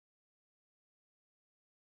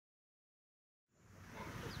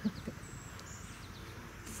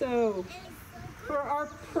So, for our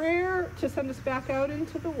prayer to send us back out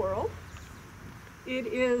into the world, it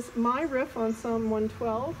is my riff on Psalm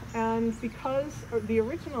 112, and because the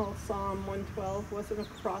original Psalm 112 was an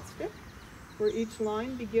acrostic, where each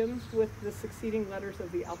line begins with the succeeding letters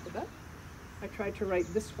of the alphabet, I tried to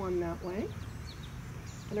write this one that way.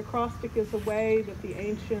 An acrostic is a way that the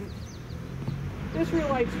ancient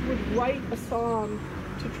Israelites would write a psalm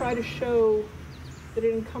to try to show that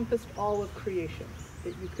it encompassed all of creation,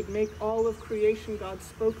 that you could make all of creation. God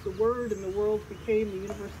spoke the word and the world became, the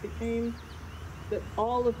universe became, that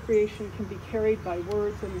all of creation can be carried by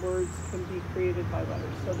words and words can be created by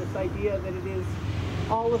letters. So this idea that it is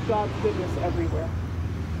all of God's goodness everywhere.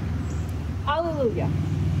 Hallelujah.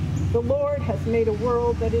 The Lord has made a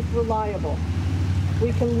world that is reliable.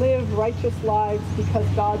 We can live righteous lives because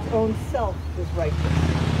God's own self is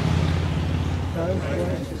righteous. God's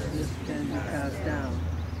righteousness can be passed down.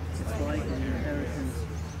 It's like an inheritance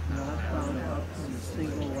not bound up in a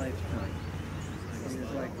single lifetime. It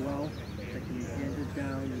is like wealth that can be handed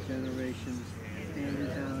down in generations,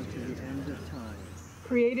 handed down to the end of time.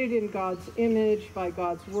 Created in God's image by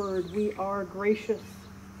God's word, we are gracious,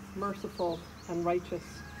 merciful, and righteous.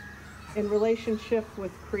 In relationship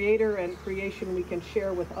with Creator and creation, we can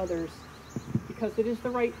share with others because it is the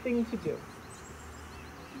right thing to do.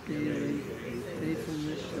 Daily,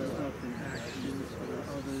 faithfulness shows up in actions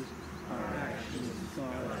for others. Our actions,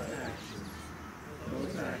 God's actions.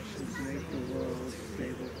 Those actions make the world a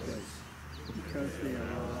stable place because they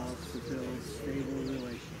allow us to build stable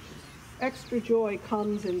relationships. Extra joy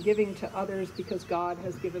comes in giving to others because God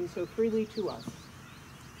has given so freely to us.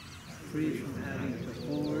 Free from having to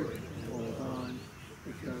hoard, hold on,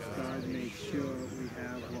 because God made sure we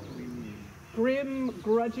have what we need. Grim,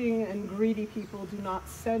 grudging, and greedy people do not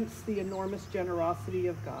sense the enormous generosity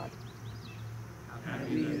of God.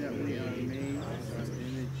 Happy that we are made in God's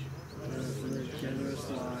image, let us live generous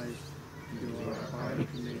lives and do our part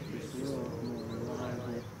to make this world more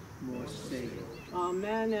reliable, more stable.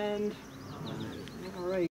 Amen and Amen. all right.